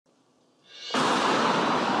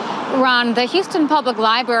Ron, the Houston Public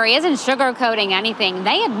Library isn't sugarcoating anything.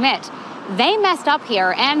 They admit they messed up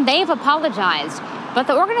here and they've apologized. But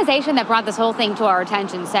the organization that brought this whole thing to our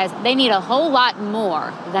attention says they need a whole lot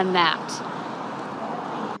more than that.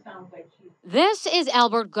 This is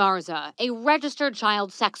Albert Garza, a registered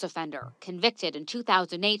child sex offender, convicted in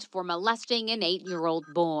 2008 for molesting an 8-year-old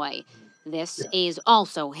boy. This is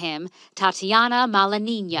also him, Tatiana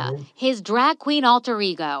Malanina, his drag queen alter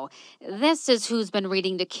ego. This is who's been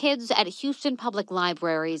reading to kids at Houston Public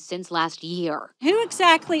Libraries since last year. Who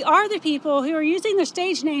exactly are the people who are using their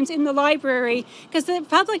stage names in the library? Because the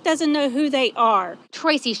public doesn't know who they are.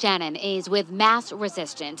 Tracy Shannon is with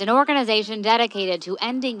MassResistance, an organization dedicated to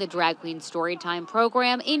ending the drag queen storytime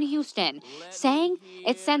program in Houston, saying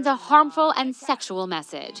it sends a harmful and sexual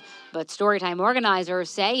message. But storytime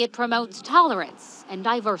organizers say it promotes tolerance and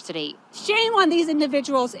diversity. Shame on these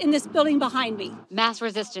individuals in this building behind me.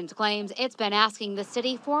 MassResistance claims it's been asking the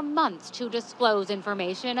city for months to disclose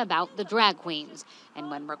information about the drag queens. And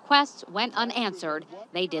when requests went unanswered,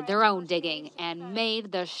 they did their own digging and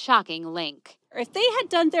made the shocking link. If they had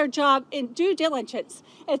done their job in due diligence,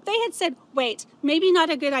 if they had said, wait, maybe not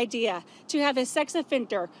a good idea to have a sex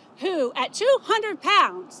offender who, at 200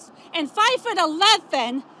 pounds and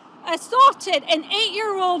 5'11", assaulted an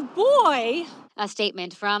 8-year-old boy. A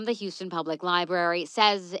statement from the Houston Public Library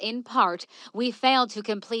says, in part, we failed to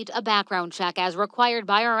complete a background check as required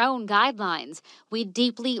by our own guidelines. We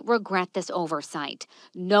deeply regret this oversight.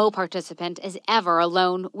 No participant is ever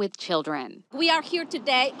alone with children. We are here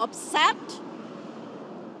today upset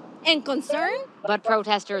and concerned. But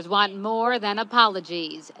protesters want more than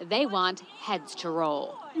apologies. They want heads to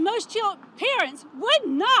roll. Most parents would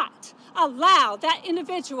not allow that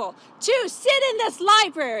individual to sit in this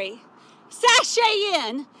library, sashay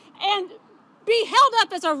in, and be held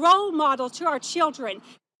up as a role model to our children.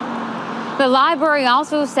 The library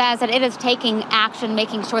also says that it is taking action,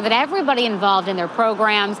 making sure that everybody involved in their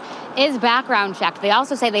programs is background checked. They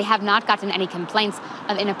also say they have not gotten any complaints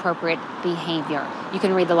of inappropriate behavior. You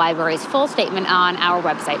can read the library's full statement on our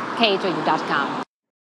website, khou.com.